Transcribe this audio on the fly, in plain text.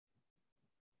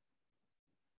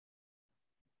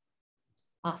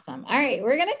Awesome. All right,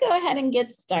 we're going to go ahead and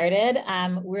get started.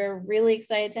 We're really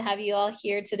excited to have you all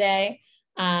here today.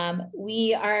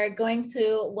 We are going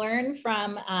to learn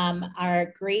from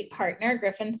our great partner,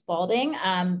 Griffin Spalding.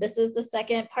 This is the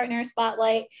second partner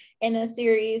spotlight in a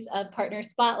series of partner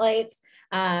spotlights.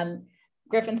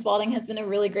 Griffin Spalding has been a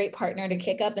really great partner to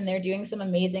KickUp, and they're doing some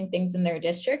amazing things in their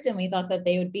district. And we thought that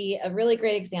they would be a really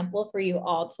great example for you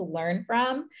all to learn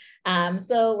from.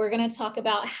 So we're going to talk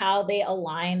about how they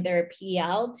align their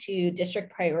PL to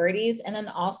district priorities, and then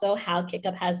also how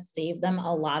KickUp has saved them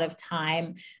a lot of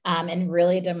time and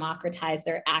really democratized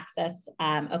their access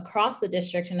across the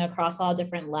district and across all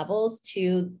different levels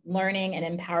to learning and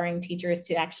empowering teachers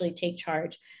to actually take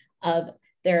charge of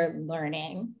their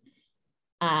learning.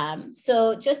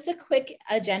 So just a quick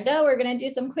agenda. We're going to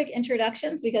do some quick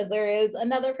introductions because there is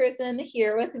another person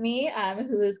here with me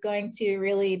who is going to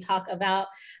really talk about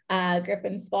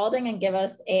Griffin Spalding and give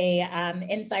us a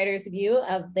insider's view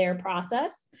of their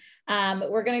process.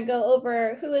 We're going to go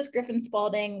over who is Griffin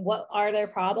Spalding, what are their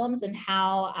problems, and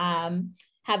how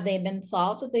have they been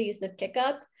solved with the use of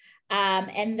KickUp.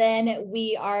 And then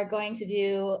we are going to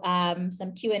do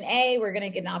some Q&A. We're going to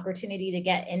get an opportunity to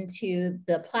get into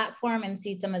the platform and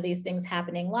see some of these things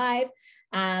happening live.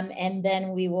 And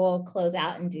then we will close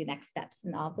out and do next steps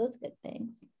and all those good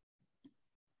things.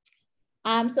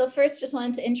 So first, just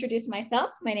wanted to introduce myself.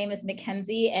 My name is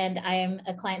McKenzie, and I am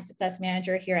a client success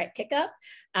manager here at KickUp.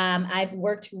 I've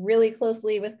worked really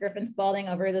closely with Griffin Spalding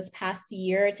over this past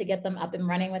year to get them up and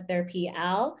running with their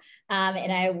PL.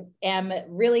 And I am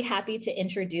really happy to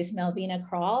introduce Melvina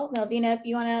Krall. Melvina, if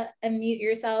you want to unmute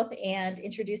yourself and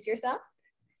introduce yourself.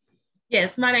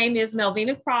 Yes, my name is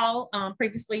Melvina Krall,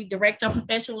 previously Director of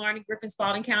Professional Learning, Griffin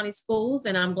Spalding County Schools,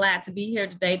 and I'm glad to be here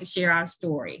today to share our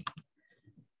story.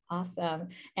 Awesome.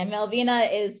 And Melvina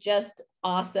is just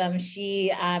awesome.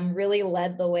 She really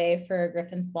led the way for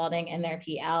Griffin Spalding and their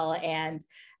PL, and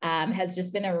has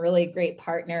just been a really great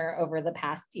partner over the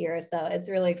past year. So it's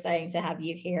really exciting to have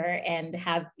you here and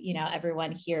have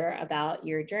everyone hear about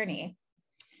your journey.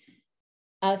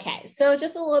 Okay, so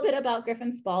just a little bit about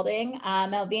Griffin Spalding.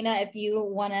 Melvina, if you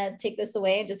want to take this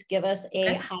away and just give us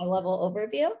a high-level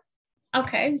overview.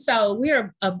 Okay, so we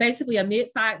are basically a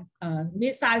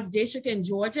mid-sized district in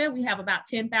Georgia. We have about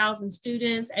 10,000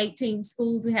 students, 18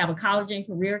 schools. We have a college and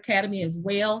career academy as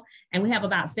well. And we have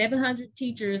about 700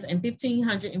 teachers and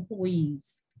 1,500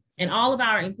 employees. And all of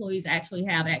our employees actually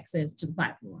have access to the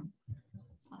platform.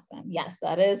 Awesome. Yes,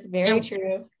 that is very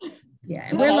true. Yeah,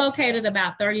 and we're located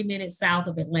about 30 minutes south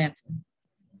of Atlanta.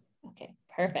 Okay,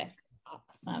 perfect.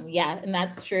 Yeah, and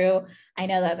that's true. I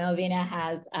know that Melvina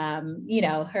has,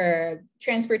 her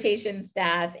transportation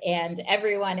staff, and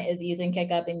everyone is using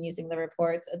KickUp and using the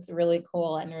reports. It's really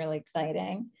cool and really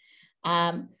exciting.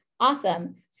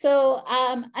 Awesome. So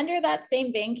under that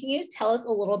same vein, can you tell us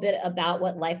a little bit about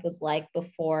what life was like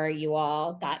before you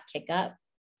all got KickUp?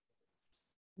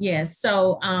 Yes.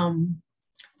 So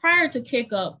prior to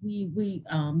KickUp, we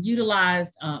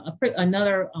utilized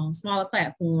another smaller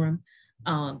platform,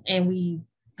 and we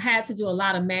had to do a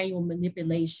lot of manual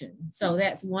manipulation. So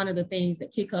that's one of the things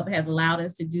that KickUp has allowed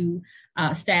us to do.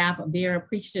 Staff are very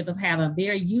appreciative of having a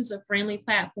very user-friendly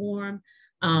platform,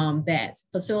 that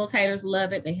facilitators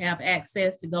love it. They have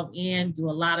access to go in, do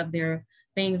a lot of their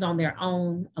things on their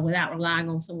own without relying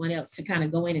on someone else to kind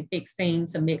of go in and fix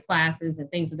things, submit classes and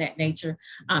things of that nature.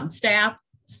 Staff,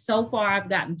 so far, I've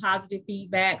gotten positive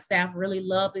feedback. Staff really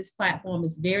love this platform.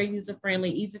 It's very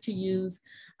user-friendly, easy to use.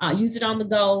 Use it on the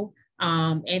go.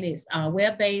 And it's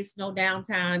web-based, no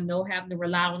downtime, no having to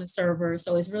rely on a server.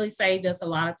 So it's really saved us a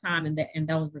lot of time in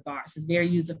those regards. It's very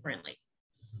user-friendly.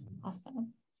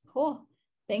 Awesome. Cool.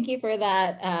 Thank you for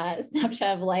that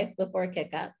snapshot of life before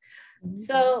KickUp.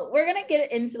 So we're going to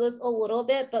get into this a little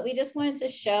bit, but we just wanted to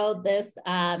show this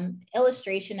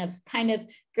illustration of kind of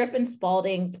Griffin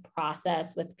Spalding's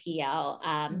process with PL.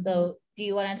 So do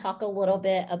you want to talk a little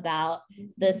bit about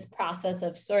this process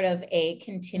of sort of a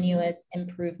continuous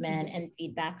improvement and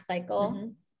feedback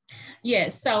cycle?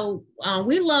 Yes, so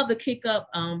we love the KickUp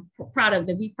product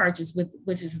that we purchased,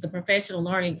 which is the professional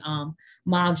learning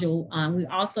module.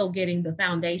 We're also getting the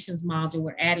foundations module.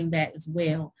 We're adding that as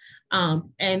well.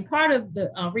 And part of the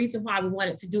reason why we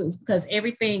wanted to do it is because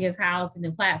everything is housed in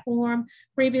the platform.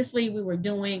 Previously, we were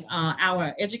doing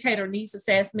our educator needs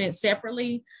assessment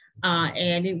separately.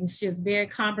 And it was just very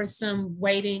cumbersome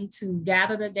waiting to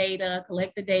gather the data,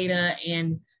 collect the data,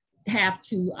 and have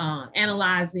to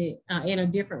analyze it in a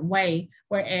different way.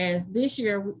 Whereas this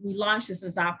year, we launched this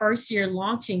as our first year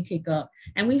launching KickUp,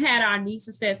 and we had our needs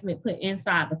assessment put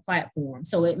inside the platform.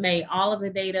 So it made all of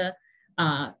the data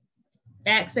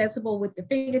accessible with the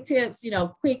fingertips,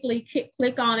 quickly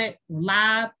click on it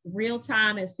live, real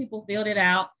time as people filled it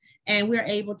out. And we're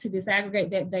able to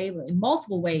disaggregate that data in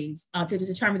multiple ways to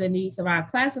determine the needs of our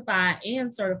classified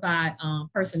and certified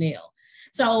personnel.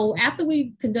 So after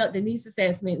we conduct the needs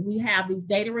assessment, we have these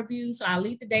data reviews. So I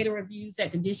lead the data reviews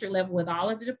at the district level with all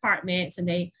of the departments, and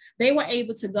they were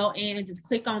able to go in and just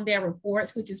click on their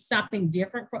reports, which is something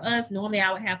different for us. Normally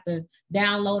I would have to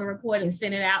download a report and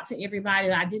send it out to everybody.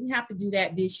 I didn't have to do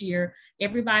that this year.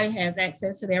 Everybody has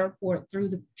access to their report through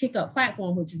the KickUp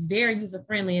platform, which is very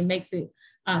user-friendly and makes it,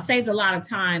 saves a lot of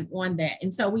time on that.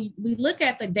 And so we look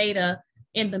at the data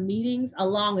in the meetings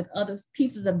along with other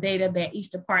pieces of data that each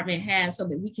department has so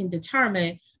that we can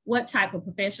determine what type of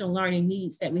professional learning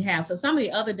needs that we have. So some of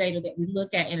the other data that we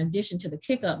look at in addition to the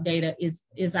KickUp data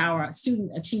is our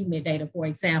student achievement data, for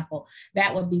example.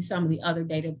 That would be some of the other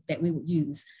data that we would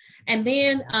use. And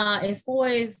then as far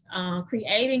as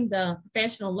creating the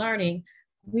professional learning,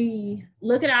 we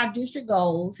look at our district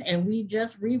goals, and we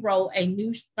just rewrote a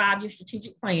new 5-year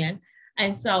strategic plan.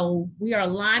 And so we are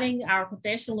aligning our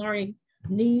professional learning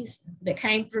needs that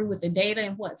came through with the data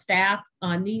and what staff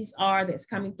needs are that's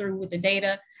coming through with the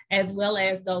data, as well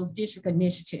as those district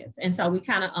initiatives. And so we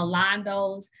kind of align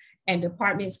those, and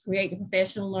departments create the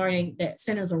professional learning that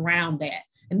centers around that.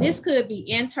 And this could be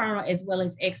internal as well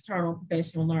as external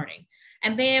professional learning.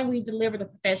 And then we deliver the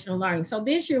professional learning. So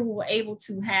this year we were able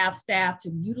to have staff to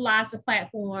utilize the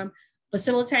platform,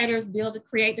 facilitators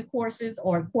create the courses,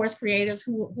 or course creators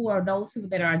who are those people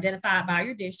that are identified by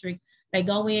your district. They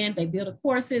go in, they build the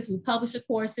courses, we publish the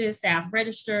courses, staff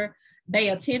register, they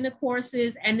attend the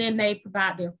courses, and then they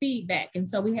provide their feedback. And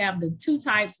so we have the two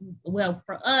types. Well,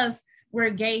 for us, we're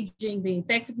gauging the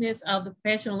effectiveness of the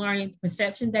professional learning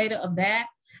perception data of that,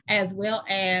 as well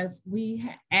as we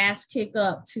asked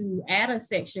KickUp to add a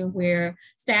section where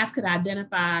staff could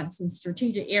identify some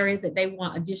strategic areas that they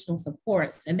want additional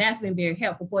supports. And that's been very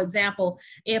helpful. For example,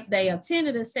 if they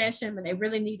attended a session but they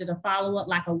really needed a follow-up,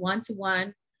 like a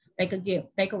one-to-one, they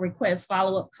could request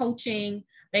follow-up coaching.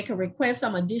 They could request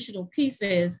some additional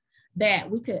pieces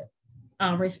that we could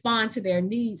respond to their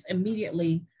needs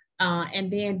immediately,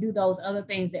 and then do those other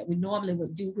things that we normally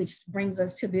would do, which brings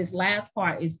us to this last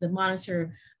part, is the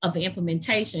monitor of the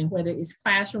implementation, whether it's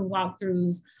classroom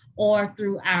walkthroughs or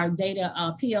through our data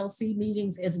PLC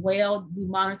meetings as well. We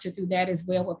monitor through that as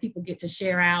well, where people get to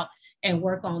share out and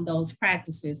work on those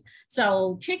practices.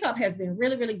 So KickUp has been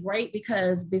really, really great,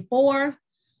 because before,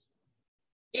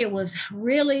 it was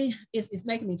really, it's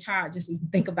making me tired just to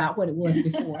think about what it was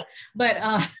before. But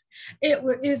it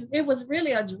was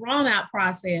really a drawn out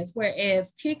process,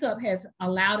 whereas KickUp has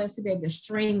allowed us to be able to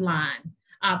streamline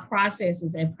our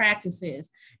processes and practices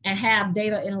and have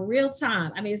data in real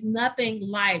time. I mean, it's nothing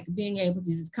like being able to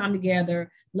just come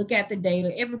together, look at the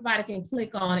data, everybody can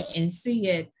click on it and see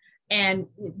it, and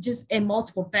just in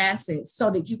multiple facets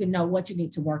so that you can know what you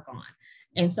need to work on.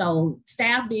 And so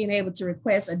staff being able to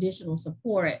request additional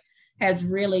support has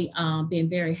really been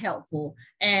very helpful.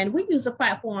 And we use a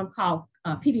platform called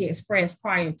PD Express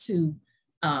prior to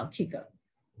KickUp.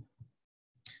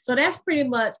 So that's pretty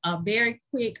much a very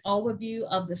quick overview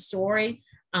of the story.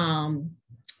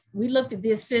 We looked at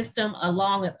this system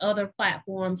along with other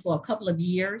platforms for a couple of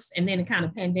years, and then the kind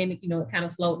of pandemic, it kind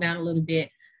of slowed down a little bit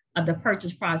of the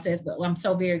purchase process, but I'm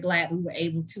so very glad we were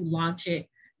able to launch it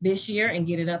this year and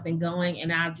get it up and going.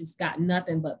 And I just got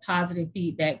nothing but positive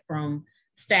feedback from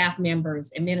staff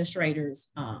members, administrators.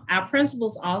 Our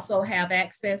principals also have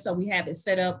access. So we have it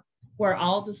set up where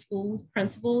all the schools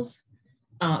principals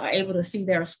are able to see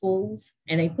their schools,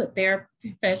 and they put their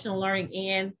professional learning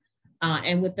in.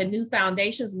 And with the new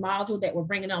foundations module that we're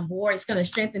bringing on board, it's going to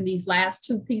strengthen these last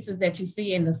two pieces that you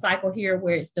see in the cycle here,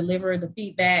 where it's deliver the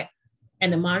feedback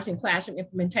and the monitoring classroom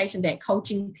implementation, that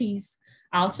coaching piece.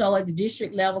 Also at the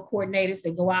district level, coordinators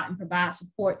that go out and provide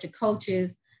support to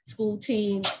coaches, school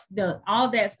teams, all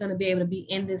that's going to be able to be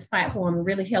in this platform and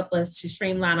really help us to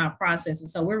streamline our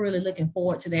processes. So we're really looking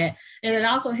forward to that. And it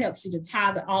also helps you to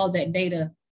tie all that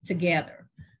data together.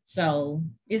 So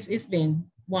it's been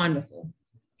wonderful.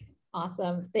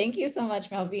 Awesome. Thank you so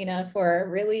much, Melvina, for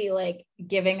really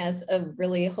giving us a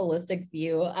really holistic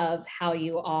view of how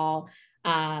you all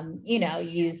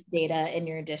use data in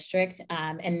your district.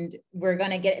 And we're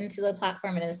going to get into the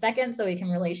platform in a second so we can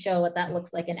really show what that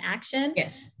looks like in action.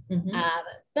 Yes.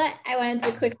 But I wanted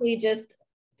to quickly just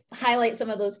highlight some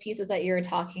of those pieces that you were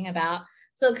talking about.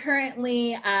 So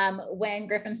currently, when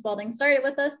Griffin Spalding started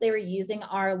with us, they were using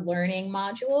our learning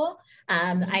module.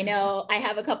 I know I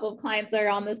have a couple of clients that are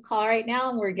on this call right now,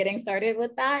 and we're getting started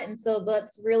with that. And so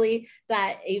that's really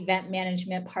that event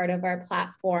management part of our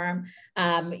platform.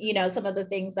 You know, some of the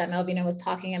things that Melvina was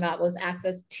talking about was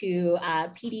access to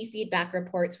PD feedback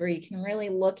reports, where you can really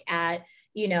look at,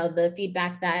 you know, the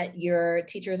feedback that your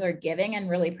teachers are giving and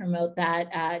really promote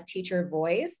that teacher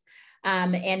voice.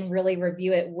 And really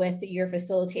review it with your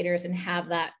facilitators and have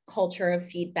that culture of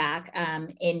feedback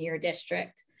in your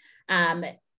district.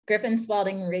 Griffin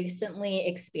Spalding recently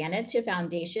expanded to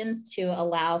foundations to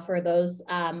allow for those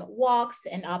walks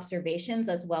and observations,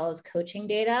 as well as coaching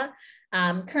data.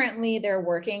 Currently, they're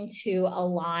working to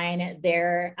align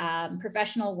their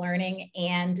professional learning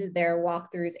and their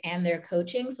walkthroughs and their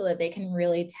coaching so that they can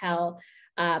really tell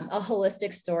a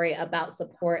holistic story about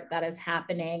support that is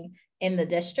happening in the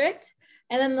district.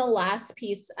 And then the last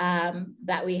piece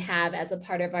that we have as a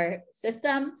part of our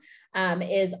system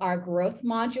is our growth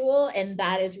module. And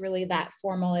that is really that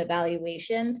formal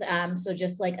evaluations. So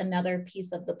just like another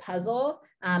piece of the puzzle,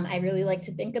 I really like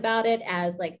to think about it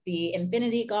as like the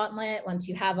infinity gauntlet. Once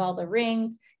you have all the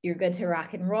rings, you're good to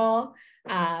rock and roll.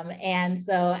 And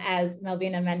so as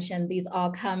Melvina mentioned, these all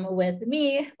come with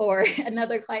me or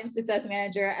another client success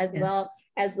manager, as well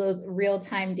as those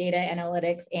real-time data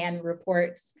analytics and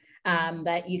reports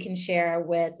that you can share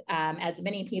with as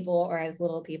many people or as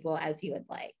little people as you would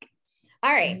like.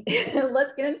 All right,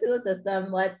 let's get into the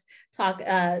system. Let's talk,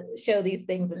 show these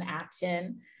things in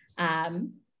action.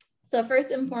 So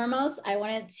first and foremost, I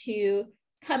wanted to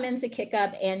come into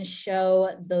KickUp and show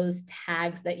those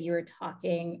tags that you were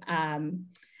talking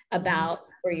about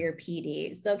for your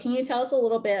PD. So can you tell us a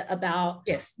little bit about,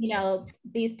 you know,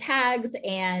 these tags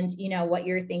and, you know, what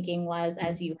your thinking was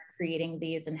as you were creating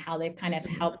these and how they've kind of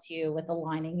helped you with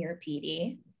aligning your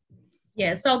PD?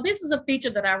 Yeah, so this is a feature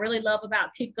that I really love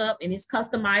about KickUp, and it's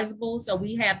customizable. So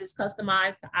we have this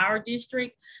customized to our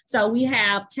district. So we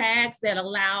have tags that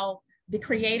allow the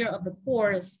creator of the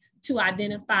course to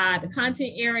identify the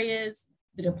content areas,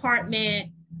 the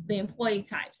department, the employee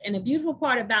types. And the beautiful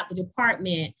part about the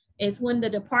department is when the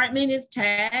department is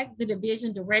tagged, the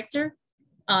division director,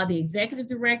 the executive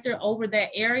director over that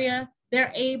area,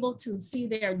 they're able to see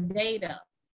their data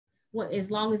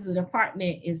as long as the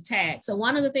department is tagged. So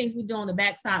one of the things we do on the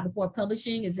backside before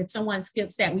publishing is if someone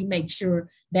skips that, we make sure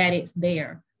that it's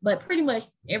there. But pretty much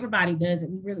everybody does it.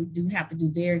 We really do have to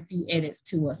do very few edits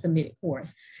to a submitted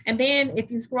course. And then if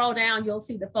you scroll down, you'll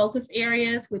see the focus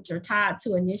areas, which are tied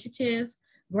to initiatives,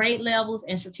 grade levels,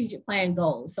 and strategic plan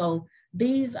goals. So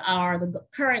these are the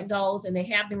current goals, and they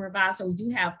have been revised. So we do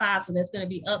have 5, so that's going to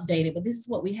be updated, but this is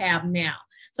what we have now.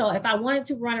 So if I wanted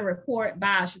to run a report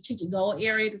by a strategic goal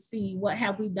area to see what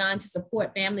have we done to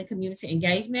support family and community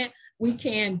engagement, we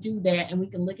can do that, and we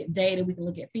can look at data, we can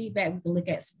look at feedback, we can look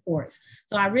at supports.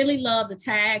 So I really love the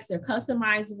tags. They're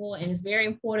customizable, and it's very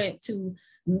important to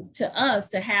us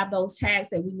to have those tags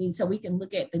that we need so we can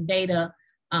look at the data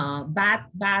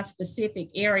by specific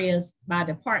areas, by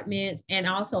departments, and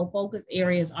also focus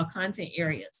areas or content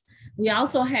areas. We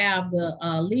also have the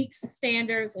leaks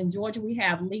standards. In Georgia, we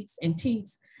have leaks and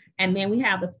TEACs, and then we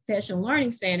have the professional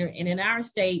learning standard. And in our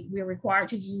state, we're required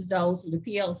to use those through the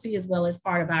PLC as well as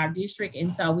part of our district.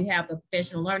 And so we have the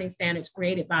professional learning standards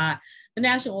created by the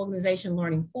National Organization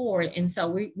Learning Forward. And so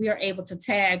we are able to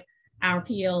tag our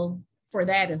PL for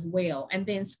that as well. And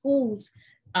then schools,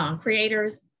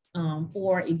 creators,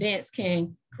 for events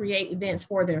can create events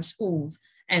for their schools,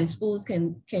 and schools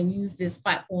can use this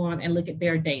platform and look at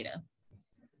their data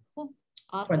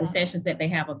for the sessions that they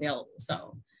have available.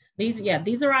 So these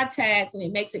are our tags, and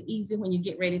it makes it easy when you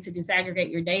get ready to disaggregate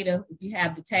your data if you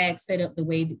have the tags set up the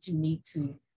way that you need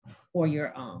to for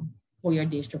your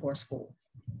district or school.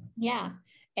 Yeah,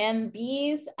 and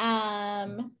these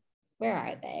where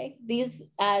are they? These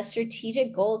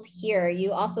strategic goals here,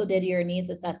 you also did your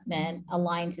needs assessment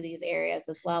aligned to these areas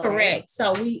as well, correct, right?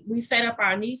 So we set up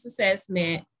our needs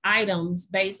assessment items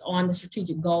based on the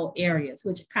strategic goal areas,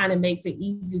 which kind of makes it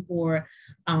easy for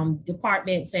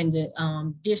departments and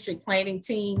the district planning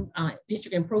team,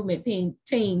 district improvement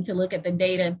team to look at the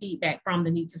data and feedback from the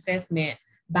needs assessment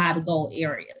by the goal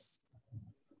areas.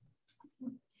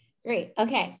 Great,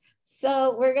 okay.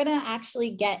 So we're gonna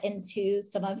actually get into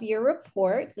some of your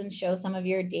reports and show some of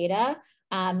your data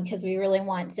because we really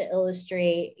want to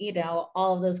illustrate, you know,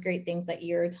 all of those great things that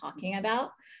you're talking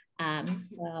about.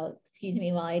 So excuse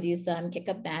me while I do some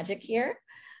KickUp magic here.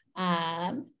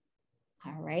 All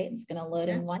right, it's gonna load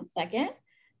in 1 second.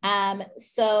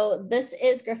 So this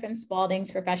is Griffin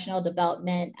Spalding's professional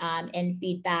development and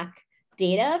feedback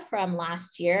data from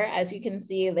last year. As you can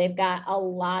see, they've got a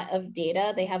lot of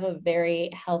data. They have a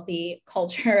very healthy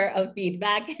culture of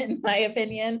feedback, in my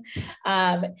opinion.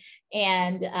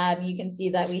 You can see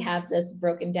that we have this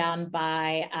broken down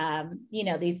by,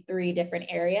 these 3 different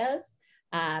areas.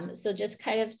 So just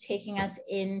kind of taking us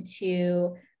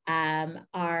into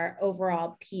our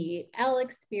overall PL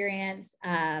experience.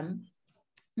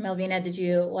 Melvina, did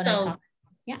you want to talk?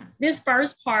 Yeah. This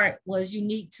first part was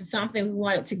unique to something we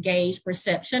wanted to gauge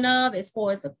perception of as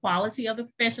far as the quality of the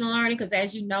professional learning. Because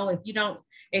as you know, if you don't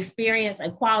experience a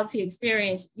quality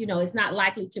experience, it's not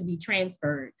likely to be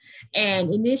transferred.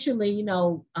 And initially,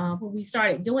 when we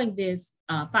started doing this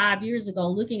 5 years ago,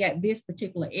 looking at this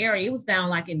particular area, it was down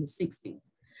like in the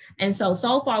 60s. And so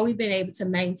far, we've been able to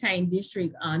maintain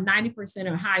district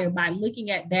 90% or higher by looking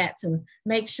at that to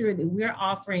make sure that we're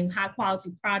offering high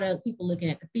quality product, people looking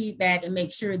at the feedback, and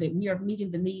make sure that we are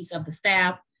meeting the needs of the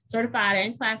staff, certified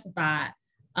and classified,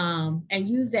 and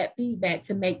use that feedback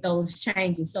to make those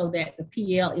changes so that the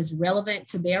PL is relevant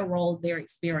to their role, their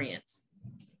experience.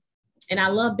 And I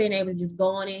love being able to just go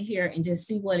on in here and just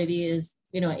see what it is,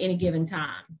 at any given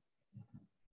time.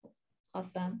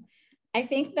 Awesome. I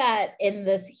think that in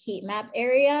this heat map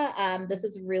area, this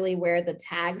is really where the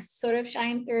tags sort of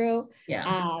shine through.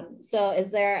 Yeah. So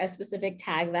is there a specific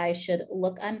tag that I should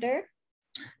look under?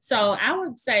 So I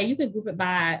would say you could group it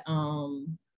by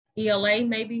ELA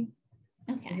maybe.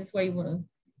 Okay. Is this where you want to?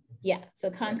 Yeah. So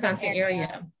content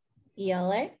area.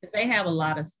 ELA. Because they have a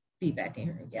lot of feedback in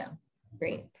here. Yeah.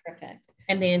 Great. Perfect.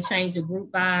 And then change the group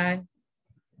by.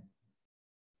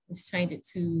 Let's change it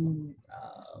to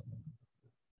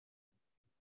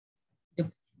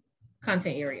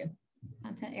content area.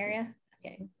 Content area.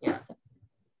 Okay. Yeah.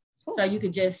 Cool. So you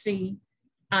could just see,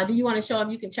 do you want to show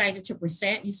them? You can change it to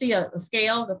percent. You see a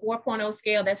scale, the 4.0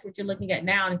 scale, that's what you're looking at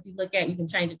now. And if you look at, you can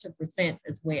change it to percent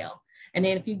as well. And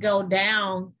then if you go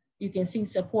down, you can see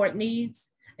support needs.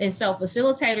 And so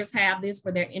facilitators have this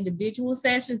for their individual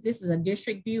sessions. This is a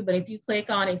district view, but if you click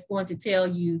on it, it's going to tell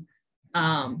you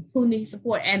who needs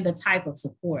support and the type of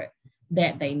support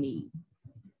that they need.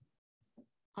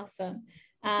 Awesome.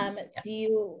 I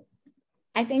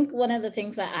think one of the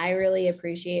things that I really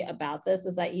appreciate about this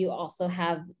is that you also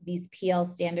have these PL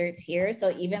standards here.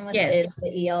 So even within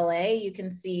the ELA, you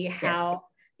can see how,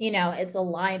 it's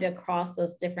aligned across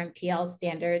those different PL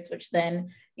standards, which then,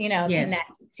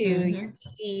 connect to your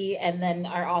PE, and then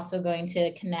are also going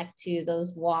to connect to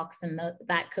those walks and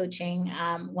that coaching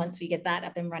once we get that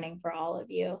up and running for all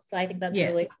of you. So I think that's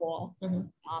really cool.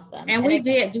 Awesome. And we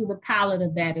did do the pilot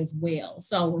of that as well.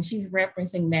 So when she's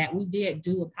referencing that, we did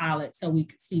do a pilot so we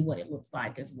could see what it looks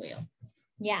like as well.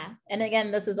 Yeah. And again,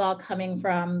 this is all coming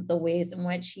from the ways in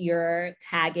which you're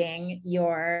tagging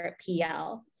your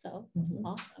PL. So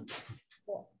awesome.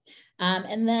 Cool.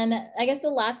 And then I guess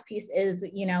the last piece is,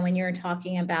 when you're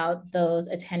talking about those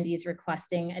attendees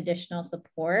requesting additional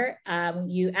support,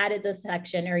 you added this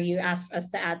section, or you asked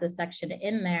us to add this section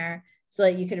in there so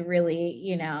that you could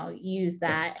really, use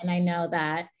that. And I know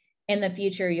that in the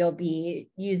future, you'll be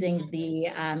using the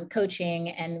coaching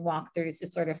and walkthroughs to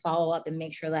sort of follow up and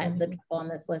make sure that the people on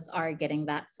this list are getting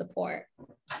that support.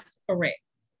 Correct.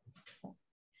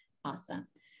 Awesome.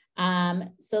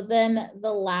 So then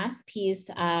the last piece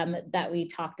that we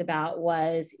talked about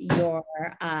was your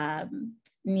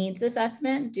needs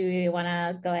assessment. Do you want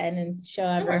to go ahead and show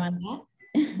everyone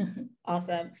that?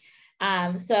 Awesome.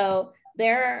 So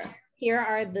here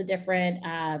are the different,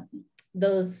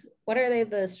 what are they,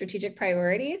 the strategic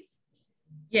priorities?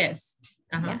 Yes.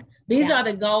 These are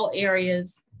the goal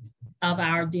areas of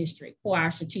our district for our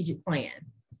strategic plan.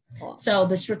 Cool. So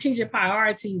the strategic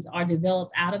priorities are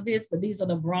developed out of this, but these are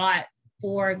the broad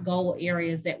 4 goal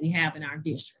areas that we have in our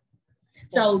district. Cool.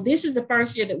 So this is the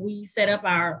first year that we set up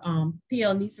our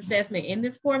PL needs assessment in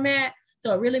this format.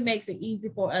 So it really makes it easy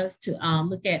for us to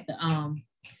look at the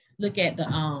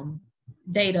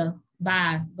data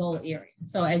by goal area.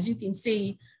 So as you can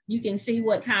see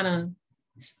what kind of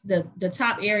the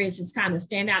top areas just kind of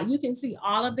stand out. You can see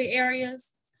all of the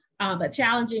areas, but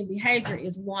challenging behavior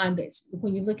is one that's,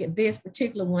 when you look at this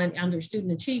particular one under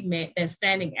student achievement, that's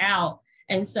standing out.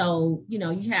 And so, you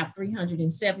have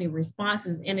 370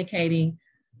 responses indicating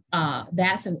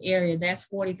that's an area, that's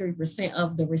 43%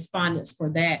 of the respondents for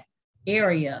that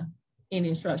area in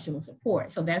instructional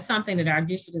support. So that's something that our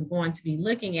district is going to be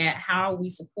looking at. How are we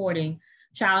supporting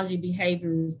challenging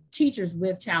behaviors, teachers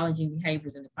with challenging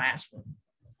behaviors in the classroom?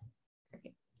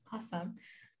 Awesome.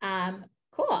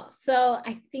 Cool. So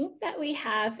I think that we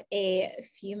have a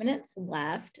few minutes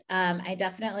left. I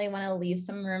definitely want to leave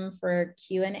some room for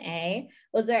Q&A.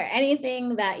 Was there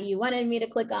anything that you wanted me to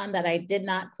click on that I did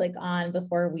not click on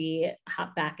before we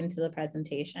hop back into the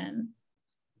presentation?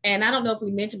 And I don't know if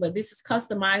we mentioned, but this is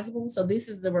customizable. So this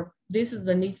is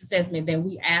the needs assessment that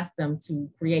we asked them to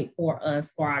create for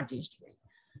us for our district.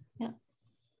 Yeah.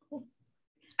 Cool.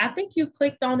 I think you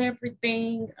clicked on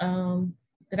everything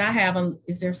that I have.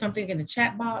 Is there something in the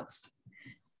chat box?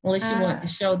 Unless you want to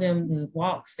show them the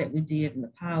walks that we did in the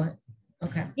pilot.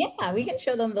 Okay. Yeah, we can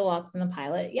show them the walks in the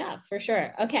pilot. Yeah, for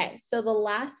sure. Okay, so the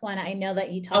last one, I know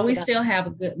that you talked about. We still have a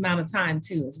good amount of time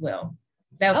too as well.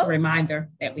 That was a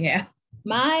reminder that we have.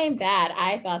 My bad.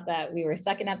 I thought that we were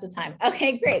sucking up the time.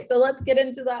 Okay, great. So let's get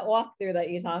into that walkthrough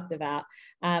that you talked about.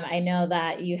 I know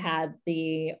that you had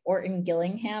the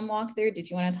Orton-Gillingham walkthrough. Did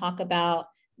you want to talk about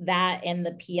that and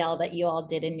the PL that you all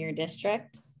did in your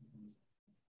district?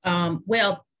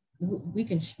 Well, you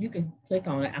can click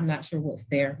on it. I'm not sure what's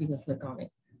there. You can click on it.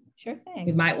 Sure thing.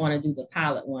 We might want to do the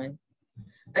pilot one.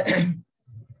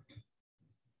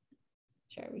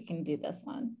 Sure, we can do this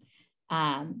one.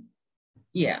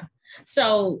 Yeah.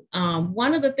 So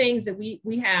one of the things that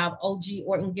we have, OG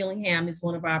Orton-Gillingham is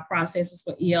one of our processes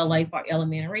for ELA for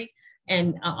elementary.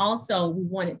 And also we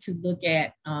wanted to look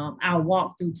at our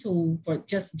walkthrough tool for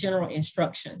just general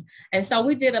instruction. And so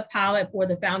we did a pilot for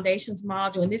the foundations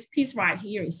module. And this piece right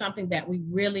here is something that we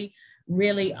really,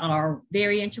 really are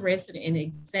very interested in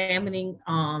examining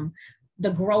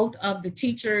the growth of the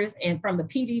teachers and from the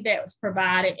PD that was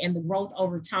provided and the growth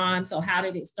over time. So how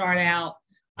did it start out?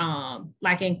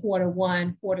 Like in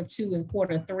Q1, Q2, and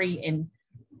Q3. And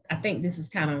I think this is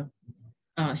kind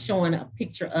of showing a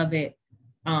picture of it.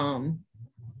 And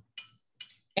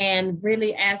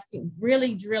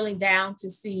really drilling down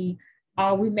to see,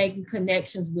 are we making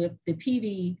connections with the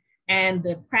PD and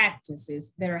the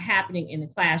practices that are happening in the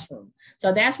classroom?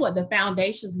 So that's what the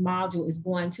foundations module is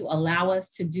going to allow us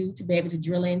to do, to be able to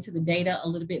drill into the data a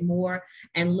little bit more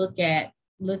and look at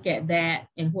that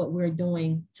and what we're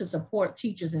doing to support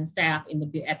teachers and staff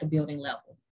at the building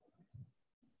level.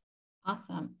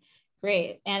 Awesome.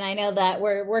 Great. And I know that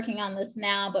we're working on this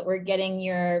now, but we're getting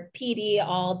your PD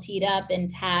all teed up and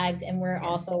tagged. And we're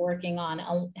also working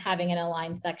on having an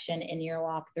aligned section in your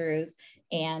walkthroughs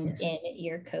and in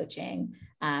your coaching.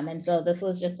 And so this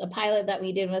was just a pilot that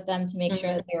we did with them to make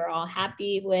sure that they were all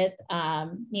happy with,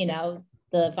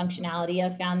 the functionality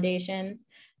of foundations.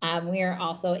 We are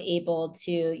also able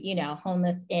to, hone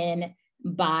this in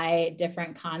by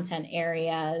different content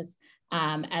areas,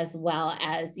 as well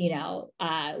as,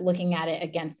 looking at it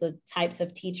against the types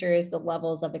of teachers, the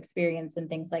levels of experience and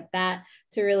things like that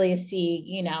to really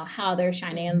see, how they're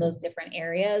shining in those different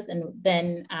areas. And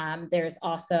then there's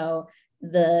also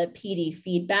the PD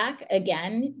feedback,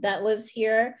 again, that lives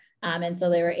here. And so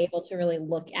they were able to really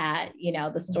look at,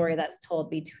 the story that's told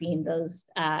between those,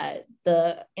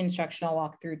 the instructional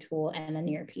walkthrough tool and then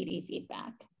your PD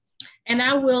feedback. And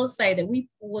I will say that we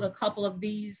pulled a couple of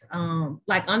these,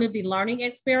 like under the learning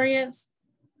experience.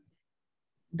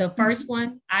 The first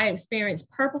one, I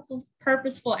experienced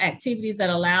purposeful activities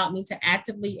that allowed me to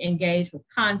actively engage with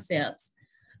concepts.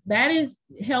 That is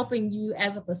helping you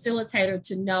as a facilitator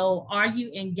to know, are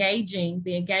you engaging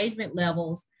the engagement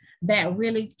levels that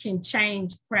really can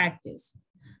change practice?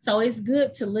 So it's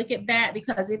good to look at that,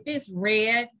 because if it's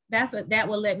red, that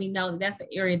will let me know that that's an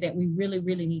area that we really,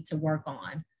 really need to work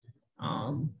on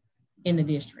in the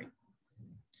district.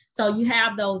 So you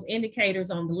have those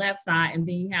indicators on the left side, and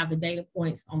then you have the data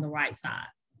points on the right side.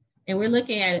 And we're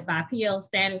looking at it by PL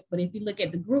standards, but if you look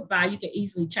at the group by, you can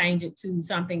easily change it to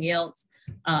something else,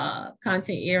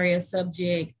 content area,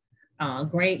 subject,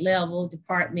 grade level,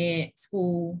 department,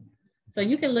 school. So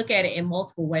you can look at it in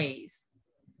multiple ways.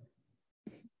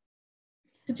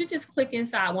 Could you just click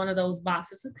inside one of those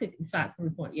boxes? Click inside 3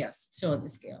 point, yes, show the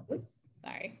scale. Oops,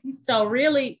 sorry. So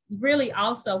really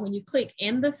also when you click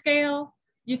in the scale,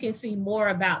 you can see more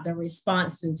about the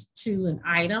responses to an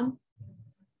item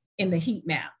in the heat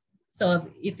map. So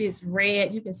if it's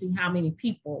red, you can see how many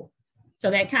people. So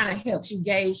that kind of helps you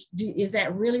gauge, is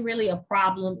that really a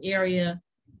problem area?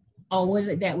 Or was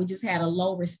it that we just had a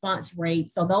low response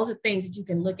rate? So those are things that you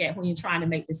can look at when you're trying to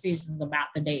make decisions about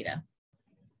the data.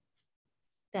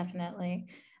 Definitely.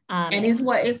 And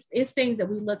it's things that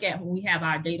we look at when we have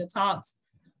our data talks.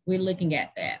 We're looking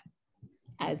at that.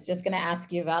 I was just going to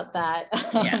ask you about that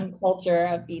culture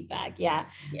of feedback. Yeah.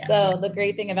 So the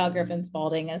great thing about Griffin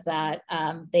Spalding is that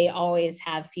they always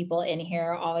have people in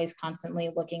here, always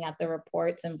constantly looking at the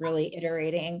reports and really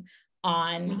iterating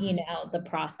on, the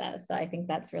process. So I think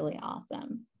that's really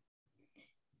awesome.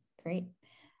 Great.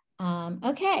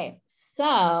 Okay,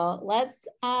 so let's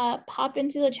pop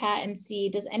into the chat and see,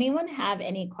 does anyone have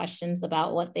any questions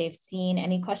about what they've seen?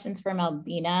 Any questions for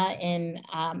Melvina in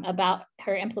about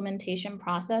her implementation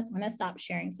process? I'm gonna stop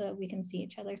sharing so we can see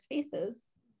each other's faces.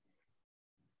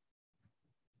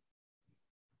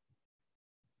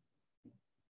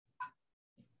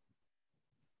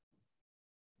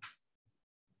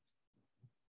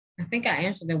 I think I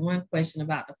answered the one question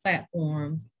about the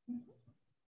platform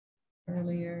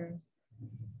earlier.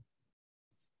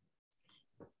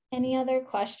 Any other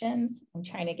questions? I'm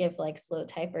trying to give like slow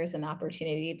typers an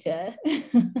opportunity to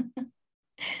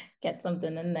get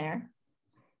something in there.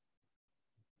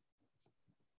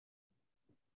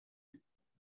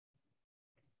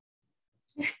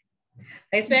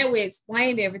 They said we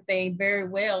explained everything very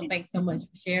well. Thanks so much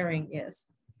for sharing. Yes,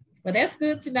 but that's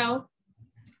good to know.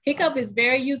 KickUp is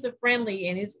very user-friendly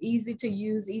and it's easy to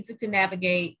use, easy to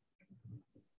navigate.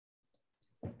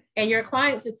 And your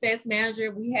client success manager,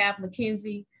 we have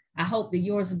McKenzie. I hope that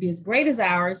yours will be as great as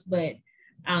ours, but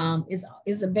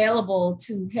is available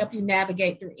to help you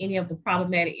navigate through any of the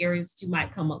problematic areas that you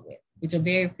might come up with, which are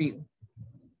very few.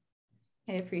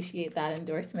 I appreciate that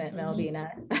endorsement,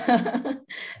 Melvina.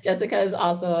 Jessica is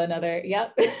also another,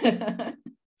 yep.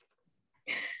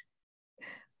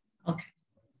 Okay,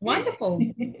 wonderful.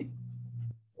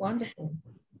 Wonderful.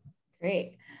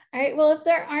 Great. All right, well, if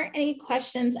there aren't any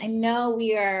questions, I know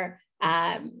we are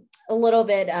a little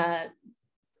bit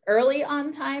early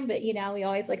on time, but you know, we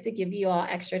always like to give you all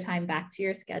extra time back to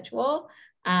your schedule.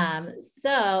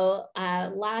 So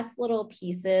last little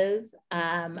pieces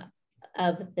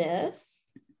of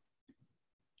this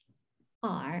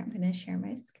are, I'm going to share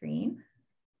my screen.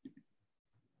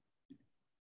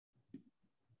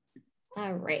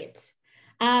 All right.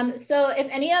 So if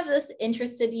any of this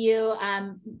interested you,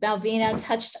 Melvina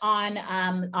touched on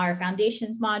our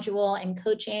foundations module and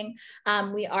coaching.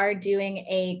 We are doing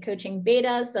a coaching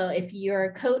beta. So if you're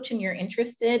a coach and you're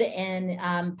interested in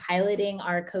piloting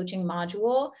our coaching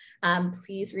module,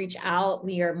 please reach out.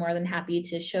 We are more than happy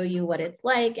to show you what it's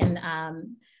like and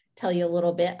tell you a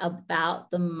little bit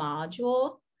about the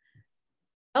module.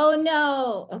 Oh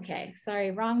no, okay,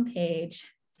 sorry, wrong page.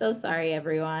 So sorry,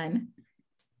 everyone.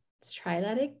 Let's try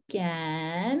that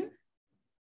again.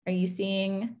 Are you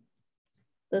seeing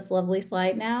this lovely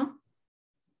slide now?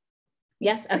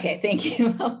 Yes, okay, thank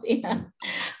you, Melvina.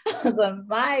 Awesome,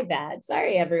 my bad,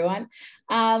 sorry everyone.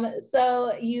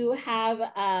 So you have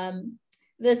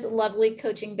this lovely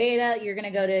coaching beta. You're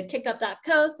gonna go to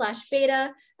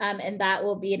kickup.co/beta and that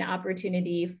will be an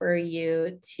opportunity for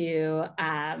you to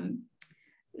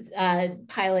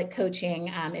pilot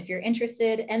coaching if you're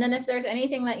interested. And then if there's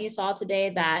anything that you saw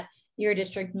today that your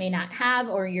district may not have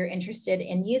or you're interested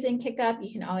in using KickUp,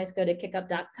 you can always go to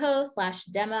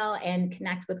kickup.co/demo and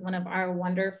connect with one of our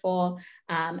wonderful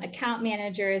account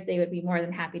managers. They would be more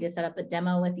than happy to set up a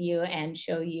demo with you and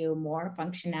show you more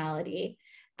functionality.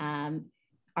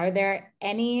 Are there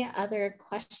any other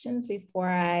questions before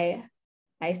I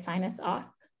sign us off?